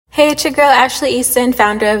Hey, it's your girl Ashley Easton,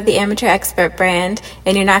 founder of the Amateur Expert brand,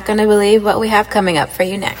 and you're not going to believe what we have coming up for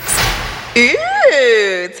you next.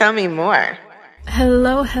 Ooh, tell me more.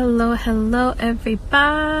 Hello, hello, hello,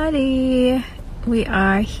 everybody. We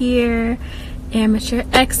are here, Amateur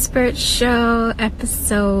Expert Show,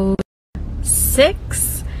 episode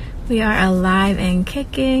 6. We are alive and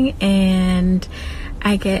kicking, and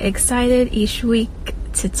I get excited each week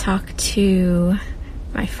to talk to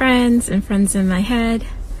my friends and friends in my head,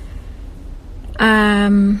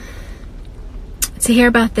 to hear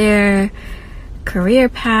about their career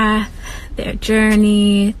path, their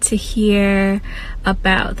journey, to hear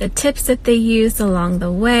about the tips that they used along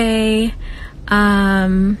the way.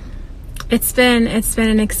 It's been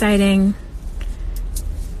an exciting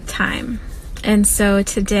time. And so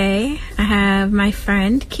today I have my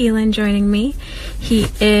friend KéLand joining me. He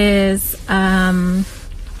is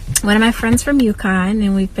one of my friends from Yukon,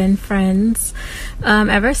 and we've been friends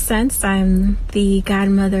ever since. I'm the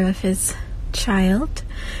godmother of his child.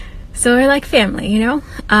 So we're like family, you know?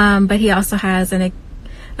 But he also has a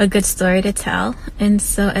good story to tell. And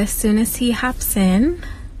so as soon as he hops in,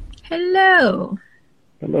 hello.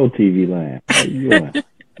 Hello, TV land. How you doing?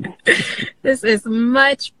 This is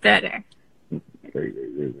much better. Great.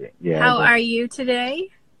 Yeah. How are you today?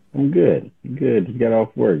 I'm good. Good. Just got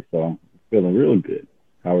off work, so I'm feeling real good.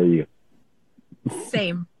 How are you?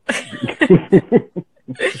 Same.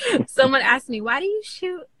 Someone asked me, why do you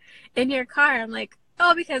shoot in your car? I'm like,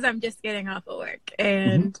 oh, because I'm just getting off of work.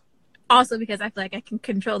 And also because I feel like I can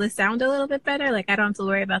control the sound a little bit better. Like I don't have to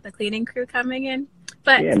worry about the cleaning crew coming in.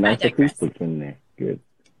 But yeah, nice acoustics in there. Good.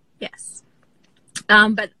 Yes.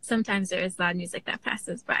 But sometimes there is loud music that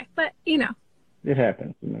passes by. But, you know. It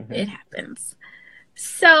happens. It happens.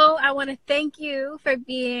 So I want to thank you for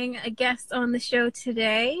being a guest on the show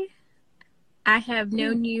today. I have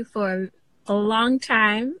known you for a long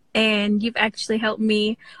time, and you've actually helped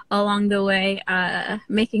me along the way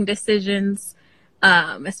making decisions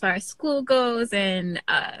as far as school goes and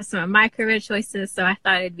some of my career choices. So I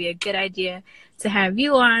thought it'd be a good idea to have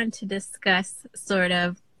you on to discuss sort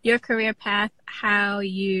of your career path, how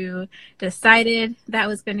you decided that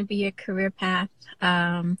was going to be your career path,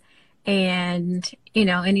 and, you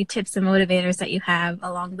know, any tips and motivators that you have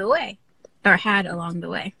along the way or had along the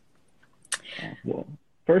way. Well,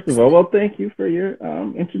 first of all, thank you for your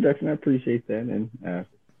introduction. I appreciate that. And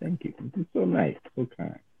thank you. It's so nice. So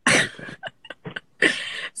kind.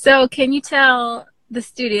 So can you tell the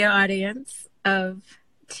studio audience of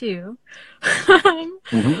 2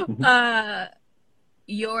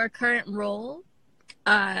 your current role,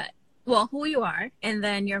 well, who you are, and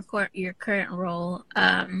then your current role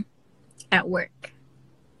at work?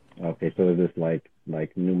 Okay, so is this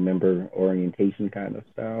like new member orientation kind of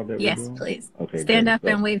style that we're doing? Please. Okay, stand up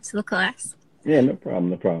and wave to the class. Yeah, no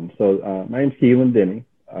problem. So my name's KéLand Denny.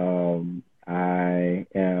 I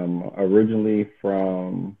am originally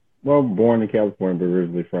born in California, but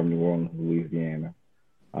originally from New Orleans, Louisiana.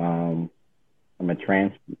 I'm a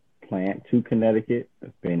transplant to Connecticut.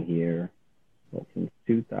 I've been here since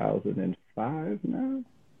 2005 now.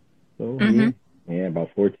 So yeah,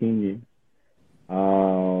 about 14 years.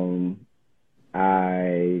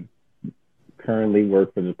 I currently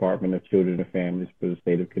work for the Department of Children and Families for the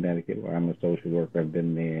state of Connecticut, where I'm a social worker. I've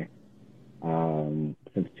been there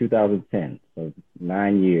since 2010, so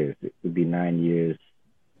 9 years. It would be 9 years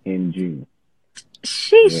in June.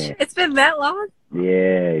 Sheesh, yeah. It's been that long?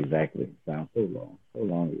 Yeah, exactly. Sounds so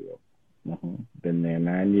long ago. Been there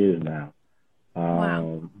 9 years now.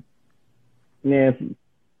 Wow.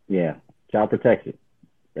 Yeah. Child protection.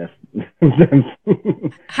 That's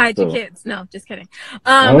hide your kids. No, just kidding.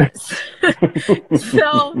 KéLand,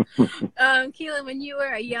 when you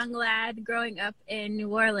were a young lad growing up in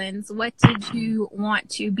New Orleans, what did you want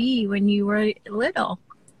to be when you were little?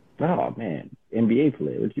 Oh man, NBA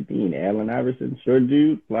player. What you mean, Allen Iverson, short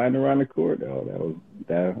dude flying around the court? Oh,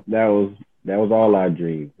 that was all our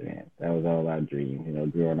dreams, man. That was all our dreams. You know,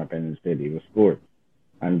 growing up in the city, it was sports.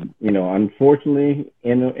 And you know, unfortunately,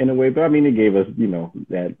 in a way, but I mean, it gave us, you know,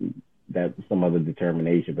 that some other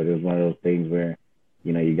determination. But it was one of those things where,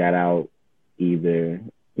 you know, you got out either,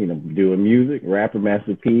 you know, doing music, rapper,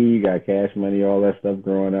 Master P, you got Cash Money, all that stuff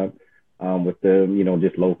growing up with them, you know,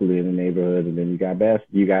 just locally in the neighborhood, and then you got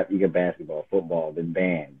basketball, football, then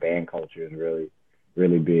band culture is really,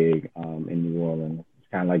 really big in New Orleans.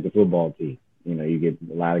 It's kind of like the football team. You know, you get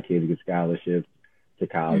a lot of kids get scholarships to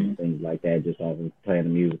college and things like that, just off of playing a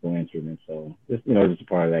musical instrument. So just, you know, just a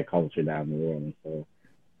part of that culture down in New Orleans. So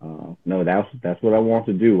no, that's what I want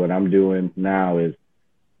to do. What I'm doing now is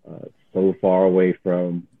so far away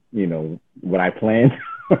from, you know, what I planned.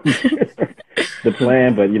 the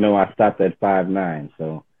plan, but I stopped at 5'9",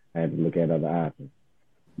 so I had to look at other options.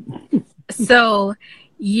 So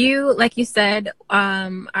you, like you said,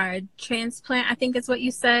 are transplant, I think is what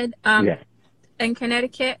you said, Yeah. in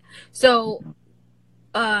Connecticut. So,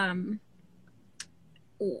 or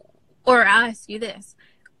I'll ask you this.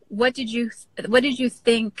 What did you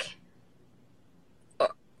think?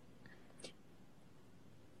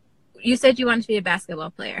 You said you wanted to be a basketball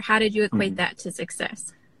player. How did you equate that to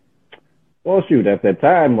success? Well, shoot, at that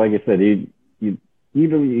time, like I said, I mean,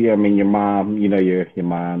 your mom, your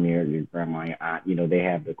mom, your grandma, your aunt, they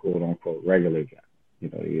have the quote unquote regular job,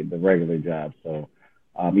 the regular job. So,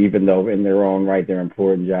 even though in their own right, they're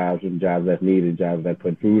important jobs and jobs that needed, jobs that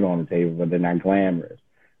put food on the table, but they're not glamorous.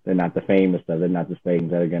 They're not the famous stuff. They're not the things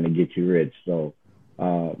that are going to get you rich. So,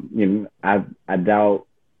 I doubt.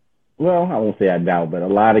 Well, I won't say I doubt, but a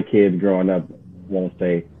lot of kids growing up won't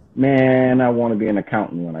say, "Man, I want to be an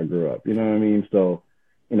accountant when I grew up." You know what I mean? So,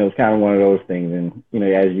 it's kind of one of those things. And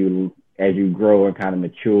as you grow and kind of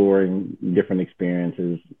mature in different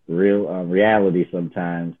experiences, reality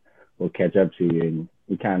sometimes will catch up to you and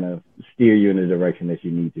you kind of steer you in the direction that you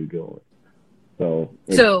need to go. So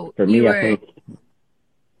for me, I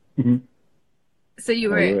think. So you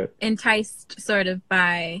were enticed sort of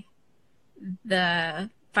by the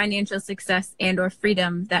financial success and or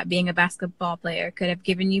freedom that being a basketball player could have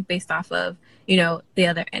given you based off of, the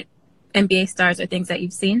other NBA stars or things that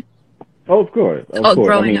you've seen? Oh, of course. Of course.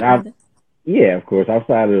 I mean, yeah, of course.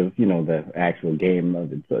 Outside of, the actual game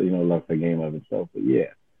of it, love the game of itself. But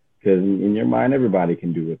yeah, because in your mind, everybody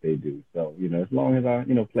can do what they do. So, as long as I,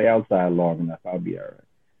 play outside long enough, I'll be all right.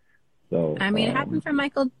 So, I mean, it happened for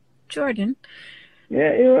Michael Jordan.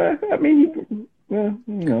 Yeah, I mean,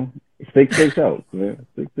 6'6" out. Yeah,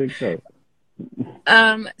 6'6"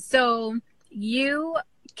 out. So you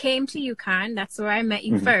came to UConn. That's where I met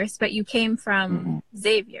you first, but you came from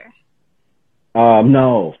Xavier.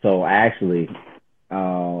 No. So actually,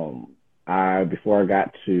 before I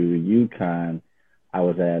got to UConn, I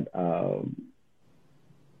was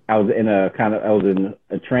in a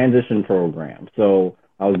transition program. So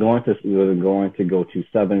I was going to go to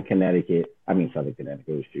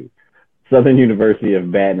Southern University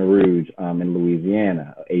of Baton Rouge, in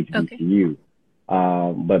Louisiana, HBCU. Okay.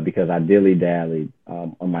 But because I dilly-dallied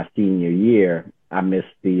on my senior year, I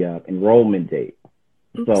missed the enrollment date.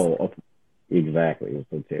 Oops. So exactly, it was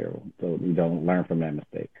so terrible. So you don't learn from that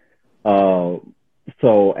mistake.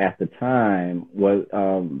 So at the time,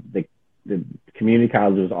 the community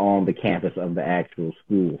college was on the campus of the actual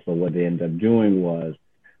school. So what they ended up doing was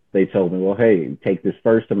they told me, well, hey, take this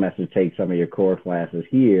first semester, take some of your core classes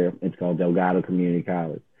here. It's called Delgado Community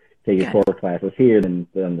College. Take your core classes here, then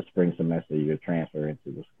the spring semester you transfer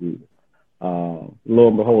into the school. Lo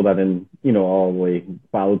and behold, I didn't, all the way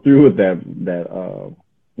follow through with that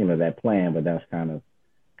plan, but that's kind of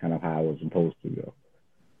how I was supposed to go.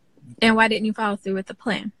 And why didn't you follow through with the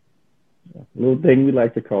plan? A little thing we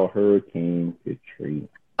like to call Hurricane Katrina.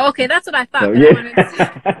 Okay, that's what I thought. So,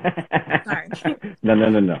 yeah. Sorry. No,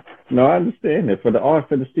 I understand it. For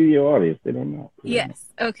the studio audience, they don't know.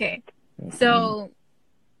 Yes. Okay. So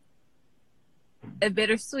a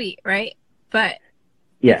bittersweet, right? But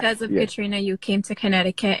because of Katrina, you came to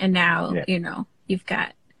Connecticut, and now you've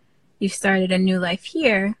started a new life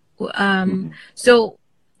here. So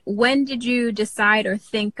when did you decide or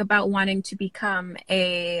think about wanting to become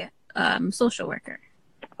a social worker?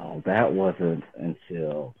 Oh, that wasn't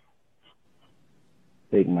until I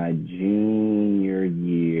think my junior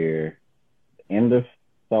year, end of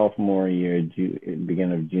sophomore year,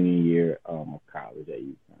 beginning of junior year of college at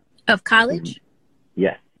UConn. Of college?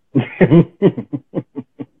 Yes.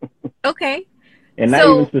 Okay. And not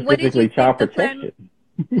even specifically child protection.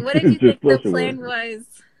 What did you think the plan was?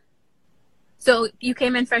 So you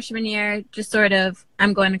came in freshman year, just sort of,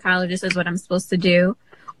 I'm going to college, this is what I'm supposed to do.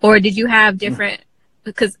 Or did you have different,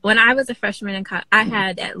 because when I was a freshman in college, I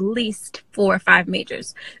had at least 4 or 5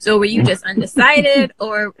 majors. So were you just undecided,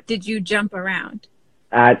 or did you jump around?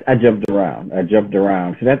 I jumped around.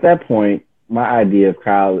 Because at that point, my idea of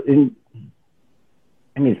college, it's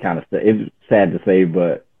kind of it's sad to say,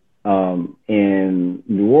 but in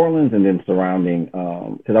New Orleans and then surrounding,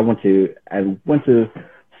 because I went to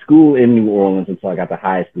school in New Orleans until I got to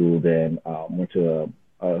high school, then went to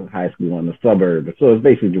a high school in the suburb. So it's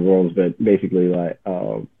basically New Orleans, but basically like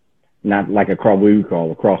not like what we would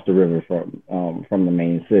call across the river from the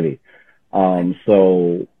main city.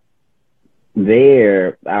 So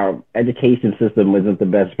there, our education system wasn't the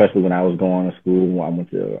best, especially when I was going to school. I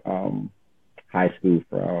went to high school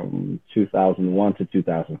from 2001 to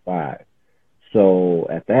 2005. So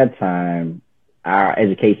at that time, our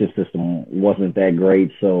education system wasn't that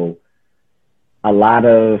great. So a lot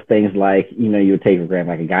of things like, you would take for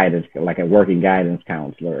granted, like a working guidance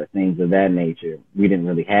counselor, things of that nature. We didn't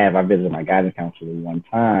really have. I visited my guidance counselor one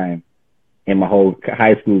time in my whole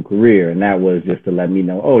high school career, and that was just to let me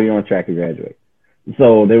know, oh, you're on track to graduate.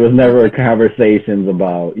 So there was never conversations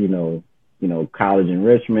about, college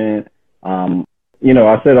enrichment. I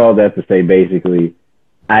said all that to say basically,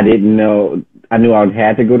 I didn't know. I knew I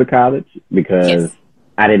had to go to college because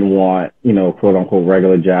I didn't want, quote unquote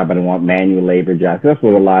regular job. I didn't want manual labor jobs. That's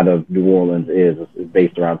what a lot of New Orleans is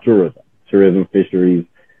based around tourism, fisheries,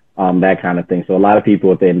 that kind of thing. So a lot of people,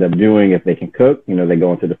 what they end up doing, if they can cook, they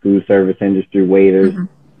go into the food service industry, waiters.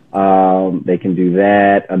 They can do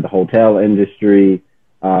that, the hotel industry.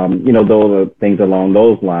 Those are things along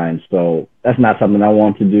those lines. So that's not something I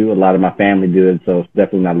want to do. A lot of my family do it, so it's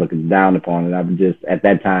definitely not looking down upon it. I was just, at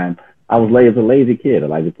that time, I was a lazy kid. I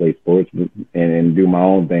like to play sports and do my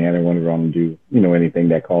own thing. I didn't want to go on and do, anything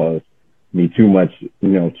that caused me too much,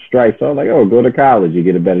 strife. So I was like, oh, go to college, you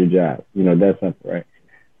get a better job. That's simple, right?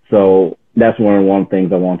 So that's one of the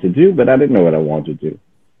things I want to do, but I didn't know what I wanted to do.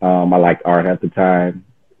 I liked art at the time,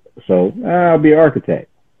 so I'll be an architect.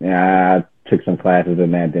 Yeah, I took some classes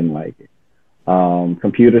in that, didn't like it.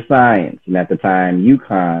 Computer science, and at the time,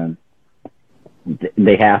 UConn,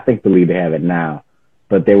 I believe they have it now,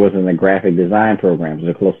 but there wasn't a graphic design program. So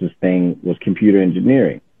the closest thing was computer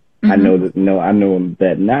engineering. I know that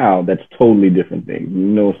now that's totally different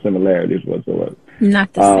thing. No similarities whatsoever.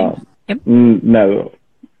 Not the same. Yep. No.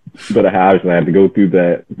 But I obviously had to go through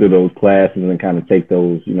those classes and kind of take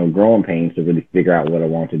those, growing pains to really figure out what I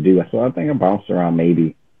want to do. So I think I bounced around,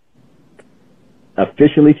 maybe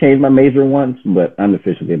officially changed my major once, but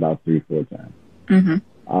unofficially about 3-4 times.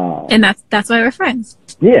 And that's why we're friends.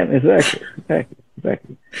 Yeah, exactly.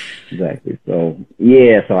 So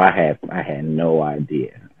so I had no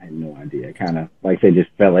idea. I kind of, like I said, just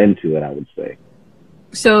fell into it, I would say.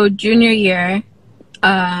 So junior year,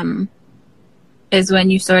 is when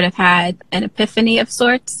you sort of had an epiphany of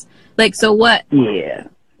sorts? Like, so what? Yeah.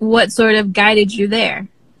 What sort of guided you there?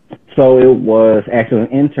 So it was actually an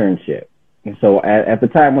internship. And so at the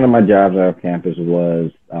time, one of my jobs off campus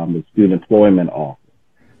was the student employment office.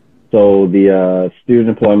 So the student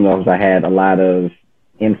employment office, I had a lot of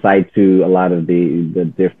insight to a lot of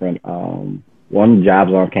the different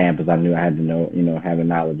jobs on campus. I knew I had to know, have a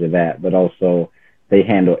knowledge of that, but also they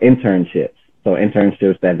handle internships. So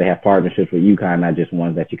internships that they have partnerships with UConn, not just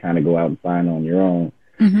ones that you kind of go out and find on your own.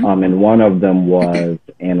 And one of them was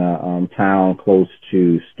in a town close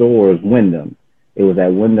to Storrs, Wyndham. It was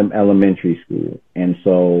at Wyndham Elementary School. And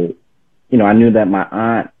so, I knew that my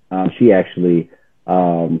aunt, she actually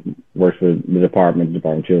works for the Department of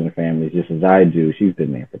Children and Families, just as I do. She's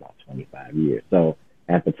been there for about 25 years. So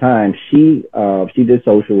at the time, she did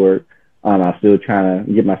social work. I was still trying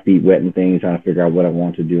to get my feet wet and things, trying to figure out what I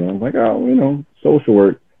want to do. And I was like, oh, social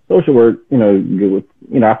work, good with,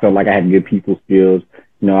 I felt like I had good people skills.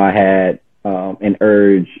 I had an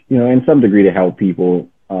urge, in some degree to help people,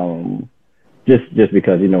 just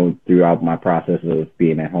because, throughout my process of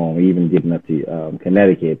being at home, even getting up to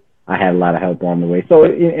Connecticut, I had a lot of help on the way. So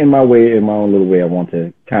in my own little way, I want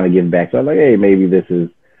to kind of give back. So I was like, hey, maybe this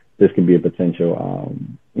could be a potential,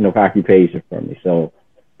 occupation for me. So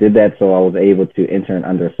did that. So I was able to intern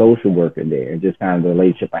under a social worker there, and just kind of the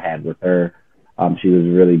relationship I had with her. She was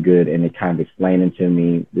really good, and it kind of explaining to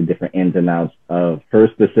me the different ins and outs of her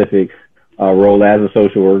specific role as a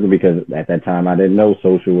social worker, because at that time I didn't know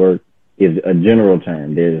social work is a general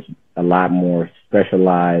term. There's a lot more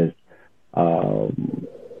specialized,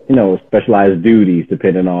 specialized duties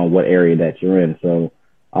depending on what area that you're in. So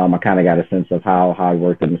I kind of got a sense of how I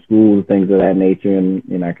worked in the schools, things of that nature,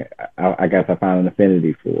 and I guess I found an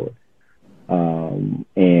affinity for it. I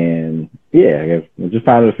guess I just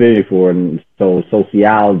found an affinity for it, and so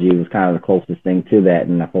sociology was kind of the closest thing to that,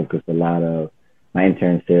 and I focused a lot of my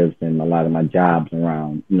internships and a lot of my jobs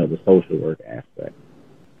around, the social work aspect.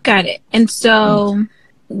 Got it. And so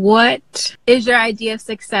what is your idea of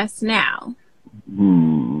success now?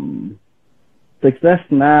 Success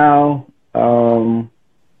now,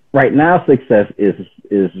 right now, success is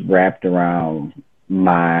wrapped around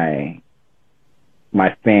my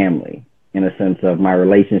family, in a sense of my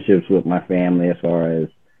relationships with my family, as far as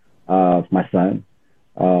my son,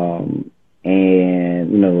 and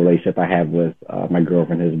the relationship I have with my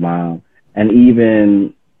girlfriend, his mom, and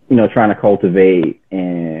even trying to cultivate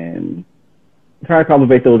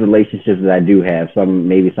those relationships that I do have. Some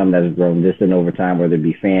that's grown distant over time, whether it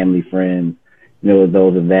be family, friends,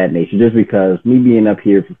 those of that nature. Just because me being up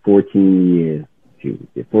here for 14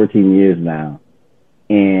 years now,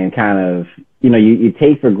 and kind of, you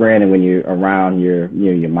take for granted when you're around your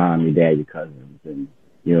mom, your dad, your cousins, and,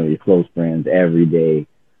 your close friends every day.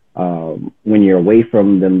 When you're away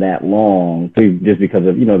from them that long, just because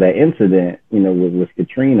of, that incident, with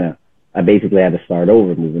Katrina, I basically had to start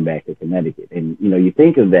over moving back to Connecticut. And, you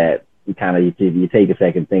think of that, you take a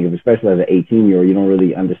second, think of, especially as an 18-year-old, you don't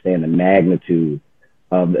really understand the magnitude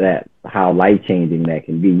of that, how life-changing that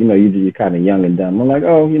can be. You're kind of young and dumb. I'm like,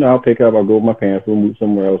 oh, I'll pick up, I'll go with my parents, we'll move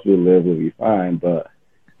somewhere else, we'll live, we'll be fine. But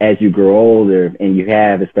as you grow older and you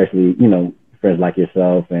have, especially, friends like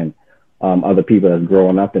yourself and other people that's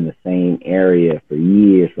growing up in the same area for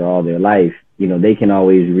years, for all their life, they can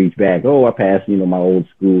always reach back. Oh, I passed, my old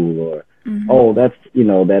school, or, oh, that's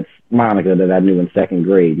Monica that I knew in second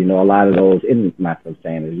grade. A lot of those, and not so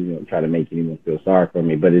saying is, try to make anyone feel sorry for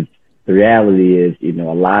me, but the reality is, a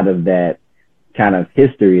lot of that kind of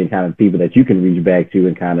history and kind of people that you can reach back to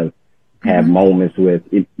and kind of have moments with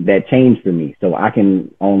that changed for me. So I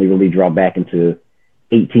can only really draw back into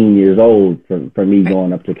 18 years old for me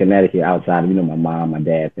going up to Connecticut outside of, my mom, my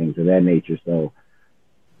dad, things of that nature. So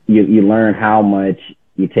you learn how much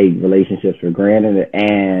you take relationships for granted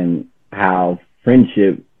and how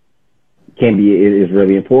friendship is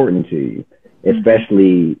really important to you,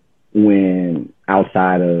 especially when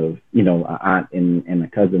outside of, an aunt and a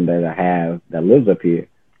cousin that I have that lives up here.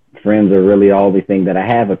 Friends are really all the thing that I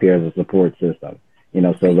have up here as a support system,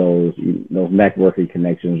 so those networking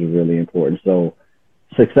connections are really important. So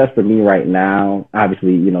success for me right now,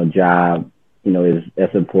 obviously, job,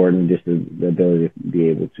 that's important, just the ability to be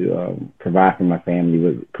able to provide for my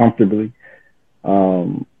family comfortably.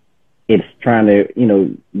 It's trying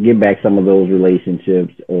to, get back some of those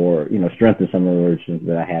relationships or, strengthen some of the relationships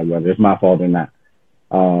that I had, whether it's my fault or not,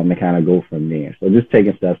 and kind of go from there. So just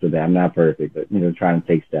taking steps with that. I'm not perfect, but, trying to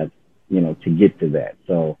take steps, to get to that.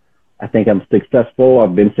 So I think I'm successful.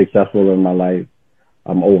 I've been successful in my life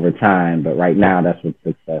over time, but right now that's what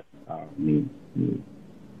success means.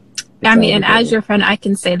 I mean, and as your friend, I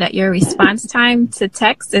can say that your response time to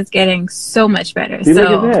text is getting so much better. See, look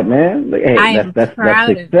at that, man. Like, hey, I am proud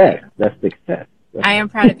of you. That's success. I am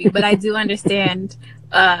proud of you, but I do understand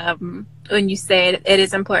when you say it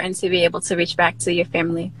is important to be able to reach back to your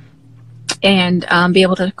family and be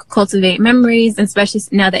able to cultivate memories, and especially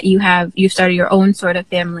now that you've started your own sort of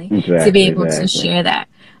family, to be able to share that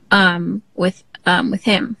with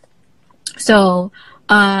him. So,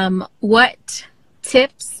 what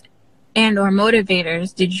tips and or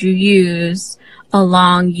motivators did you use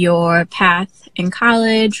along your path in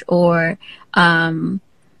college, or when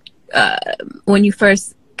you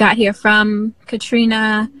first got here from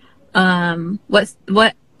Katrina?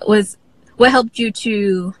 What helped you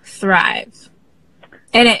to thrive?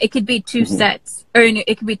 And it could be two sets, or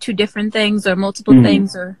it could be two different things, or multiple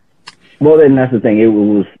things, or. Well, then that's the thing. It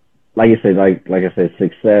was like I said, like I said,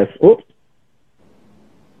 success. Oops.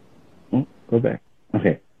 Go back.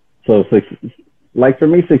 Okay. So, like for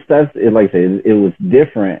me, success, like I said, it was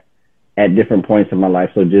different at different points in my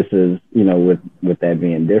life. So just as, with that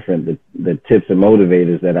being different, the tips and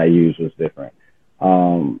motivators that I used was different.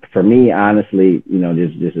 For me, honestly,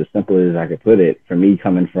 just as simple as I could put it, for me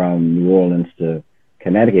coming from New Orleans to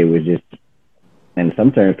Connecticut was just, in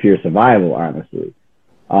some terms, pure survival, honestly.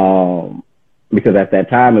 Because at that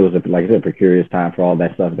time, it was, like I said, a precarious time for all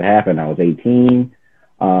that stuff to happen. I was 18.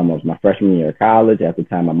 It was my freshman year of college. At the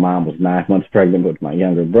time, my mom was 9 months pregnant with my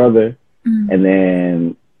younger brother. And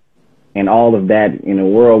then, and all of that in a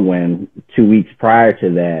whirlwind, 2 weeks prior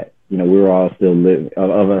to that, we were all still living,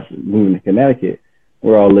 of us moving to Connecticut,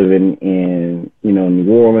 we're all living in,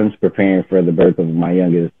 New Orleans, preparing for the birth of my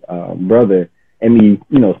youngest brother. And me,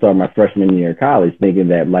 starting my freshman year of college, thinking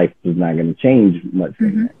that life was not going to change much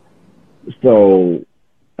from that. So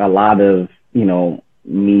a lot of,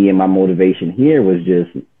 me and my motivation here was just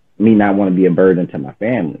me not want to be a burden to my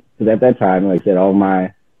family. Because at that time, like I said, all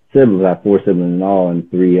my siblings, I have 4 siblings in all, and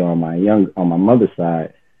 3 on my mother's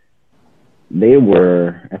side. They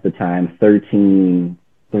were at the time 13,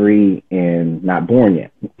 3, and not born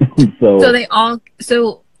yet.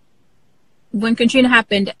 So when Katrina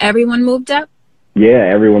happened, everyone moved up? Yeah,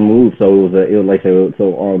 everyone moved. So it was like,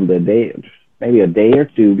 so on the day, maybe a day or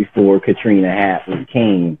two before Katrina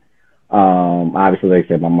came, obviously, like I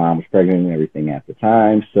said, my mom was pregnant and everything at the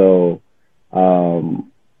time. So,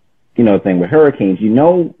 the thing with hurricanes, you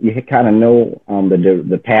kind of know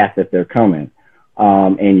the path that they're coming,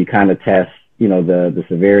 and you kind of test, the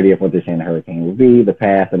severity of what they're saying the hurricane will be, the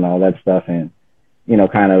path and all that stuff, and,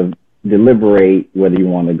 kind of deliberate whether you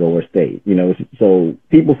want to go or stay. So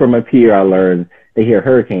people from up here, I learned, they hear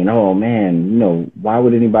hurricane, oh man, why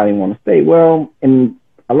would anybody want to stay? Well, in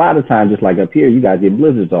a lot of times, just like up here, you guys get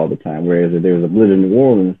blizzards all the time. Whereas if there was a blizzard in New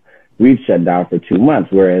Orleans, we'd shut down for 2 months.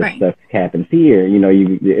 Whereas Right. stuff happens here,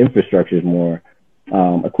 the infrastructure is more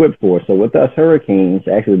equipped for. So with us hurricanes,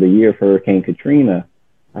 actually the year of Hurricane Katrina,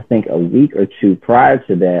 I think a week or two prior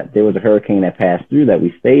to that, there was a hurricane that passed through that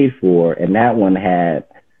we stayed for, and that one had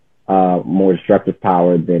more destructive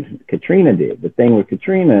power than Katrina did. The thing with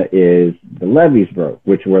Katrina is the levees broke,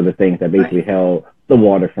 which were the things that basically held the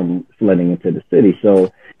water from flooding into the city.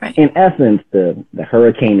 So in essence, the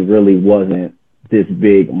hurricane really wasn't this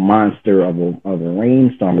big monster of a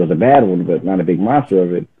rainstorm. It was a bad one, but not a big monster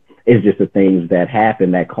of it. It's just the things that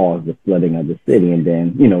happened that caused the flooding of the city, and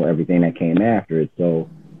then, everything that came after it. So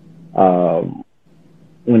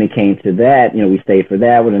when it came to that, we stayed for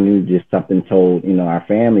that one, and it was just something told, our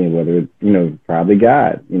family, whether, probably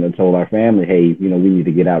God, told our family, hey, we need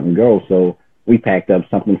to get out and go. So we packed up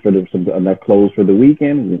something enough clothes for the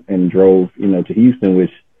weekend and drove, to Houston,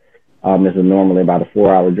 which this is normally about a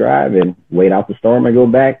 4-hour drive, and wait out the storm and go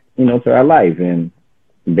back, to our life. And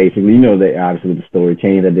basically, that obviously the story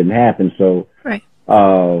changed, that didn't happen. So,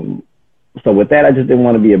 so with that, I just didn't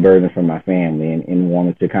want to be a burden for my family, and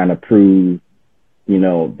wanted to kind of prove,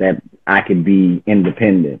 that I could be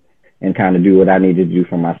independent and kind of do what I needed to do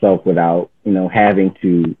for myself without, having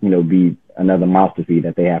to, be another mouth to feed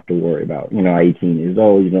that they have to worry about. I'm 18 years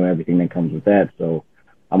old, everything that comes with that. So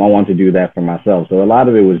I wanted to do that for myself. So a lot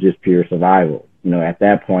of it was just pure survival, at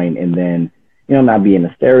that point. And then, not being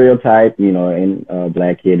a stereotype, and a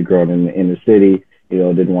black kid growing in the city,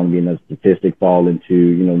 didn't want to be another statistic, fall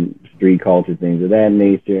into, street culture, things of that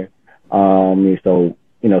nature. So,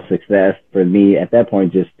 success for me at that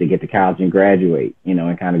point, just to get to college and graduate,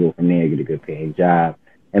 and kind of go from there, get a good paying job.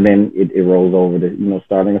 And then it rolls over to,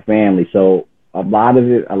 starting a family. So a lot of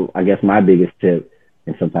it, I guess my biggest tip,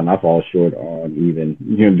 and sometimes I fall short on even,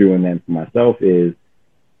 doing that for myself, is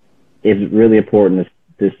it's really important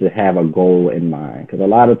to have a goal in mind. Because a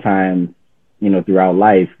lot of times, throughout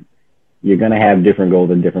life, you're going to have different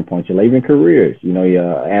goals at different points. You'll even careers.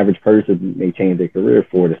 Your average person may change their career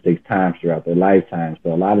 4 to 6 times throughout their lifetime.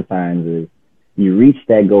 So a lot of times is you reach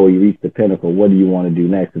that goal, you reach the pinnacle. What do you want to do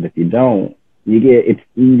next? Because if you don't, it's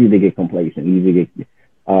easy to get complacent, easy to get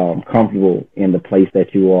comfortable in the place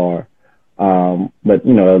that you are. But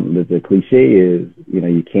the cliche is,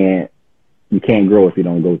 you can't grow if you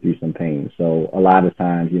don't go through some pain. So a lot of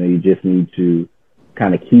times, you just need to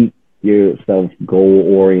kind of keep yourself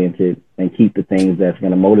goal oriented and keep the things that's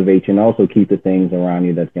going to motivate you, and also keep the things around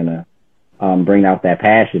you that's going to bring out that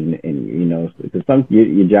passion. And, because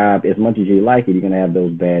your job, as much as you like it, you're going to have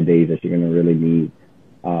those bad days that you're going to really need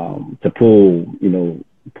to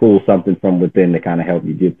pull something from within to kind of help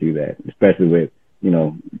you get through that, especially with,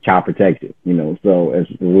 child protection, so as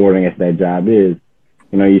rewarding as that job is,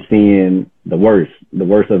 you're seeing the worst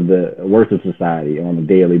of society on a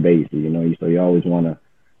daily basis, so you always want to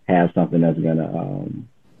have something that's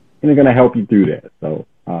gonna help you through that. So,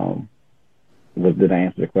 did I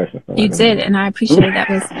answer the question? You did, and I appreciate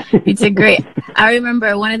that. You did great. I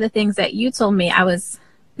remember one of the things that you told me,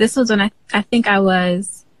 this was when I think I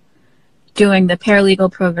was doing the paralegal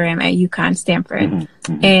program at UConn Stanford.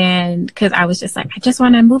 Mm-hmm. And because I was just like, I just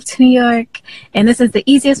want to move to New York, and this is the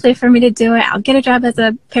easiest way for me to do it. I'll get a job as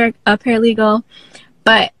a paralegal.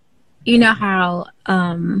 But you know how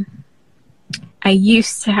I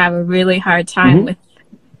used to have a really hard time with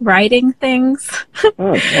writing things.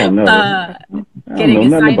 No.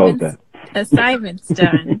 Getting assignments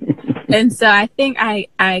done. And so I think I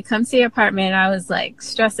come to your apartment, and I was like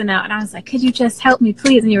stressing out, and I was like, could you just help me,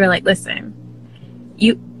 please? And you were like, listen,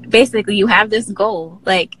 you have this goal.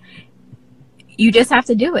 Like, you just have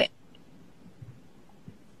to do it.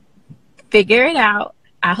 Figure it out.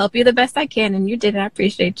 I'll help you the best I can. And you did it. I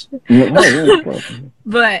appreciate you.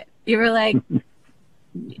 But you were like,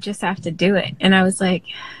 you just have to do it. And I was like,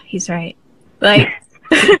 he's right. Like,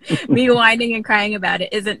 me whining and crying about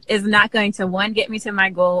it is not going to, 1, get me to my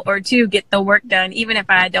goal, or 2, get the work done, even if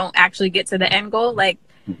I don't actually get to the end goal. Like,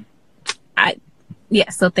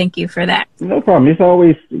 so thank you for that. No problem.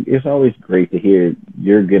 It's always great to hear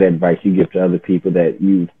your good advice you give to other people that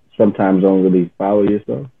you sometimes don't really follow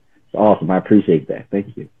yourself. It's awesome. I appreciate that.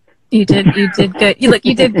 Thank you. You did good.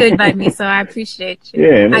 You did good by me, so I appreciate you.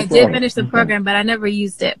 Yeah, no I did finish the program, but I never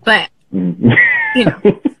used it. But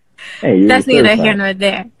hey, that's neither here nor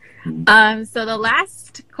there. So the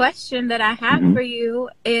last question that I have for you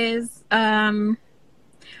is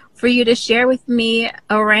for you to share with me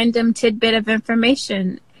a random tidbit of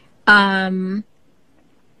information, a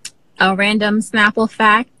random Snapple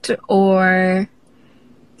fact, or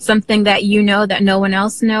something that you know that no one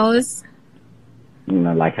else knows.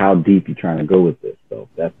 Like how deep you trying to go with this? So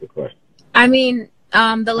that's the question. I mean, the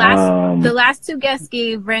Um, last two guests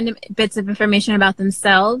gave random bits of information about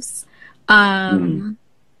themselves. mhm.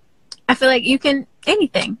 I feel like you can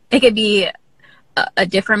anything. It could be a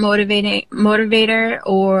different motivator,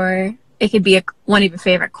 or it could be one of your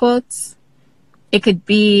favorite quotes. It could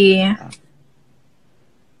be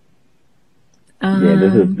Yeah,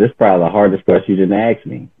 this is probably the hardest question you didn't ask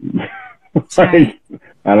me. sorry. Like,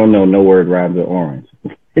 I don't know. No word rhymes with orange.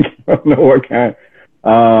 I don't know what kind.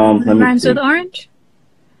 Let It me rhymes with see. orange.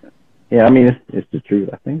 Yeah, I mean it's the truth.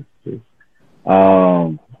 I think it's the truth.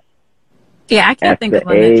 Yeah, I can't At think the of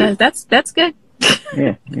one that age, does. That's good.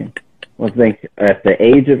 yeah. Well, think at the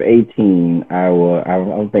age of 18, I will. I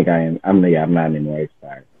don't think I am. I'm not anymore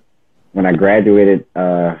expired. When I graduated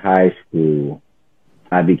high school,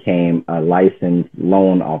 I became a licensed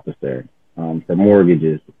loan officer for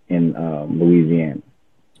mortgages in Louisiana.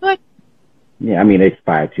 What? Yeah, I mean, it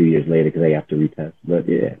expired 2 years later because they have to retest. But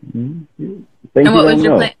yeah, things And you what was don't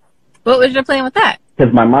your know. plan? What was your plan with that?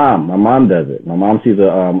 Because my mom does it. My mom, she's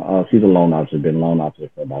a loan officer, been a loan officer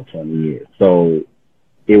for about 20 years. So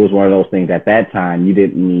it was one of those things at that time you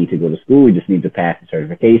didn't need to go to school. You just need to pass the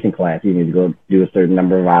certification class. You need to go do a certain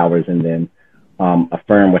number of hours, and then a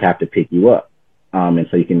firm would have to pick you up. And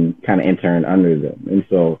so you can kind of intern under them. And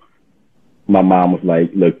so my mom was like,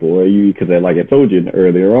 "Look, boy, because like I told you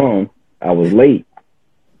earlier on, I was late.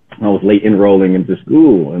 I was late enrolling into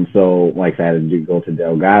school, and so like I had to go to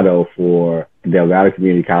Delgado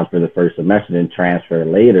Community College for the first semester, and transfer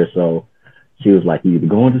later. So she was like, "You either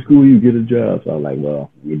go into school, or you get a job." So I was like,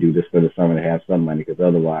 "Well, you do this for the summer to have some money, because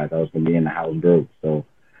otherwise I was gonna be in the house broke." So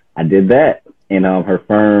I did that, and her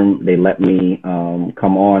firm, they let me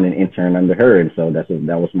come on and intern under her, and so that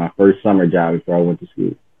was my first summer job before I went to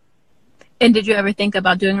school. And did you ever think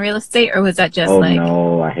about doing real estate, or was that just Oh like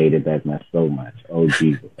no, I hated that mess so much. Oh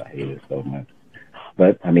Jesus, I hated it so much.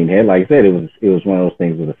 But I mean, hey, like I said, it was one of those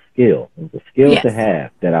things with a skill. It was a skill to yes, have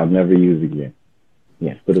that I'll never use again.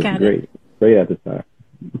 Yes, but it was got it. great at the time.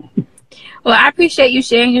 Well, I appreciate you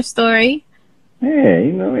sharing your story. Yeah,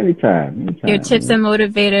 Your anytime. tips and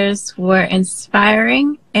motivators were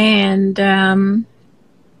inspiring, and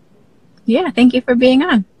yeah, thank you for being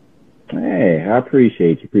on. Hey, I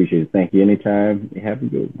appreciate you. Appreciate it. Thank you. Anytime. Have a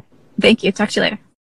good one. Thank you. Talk to you later.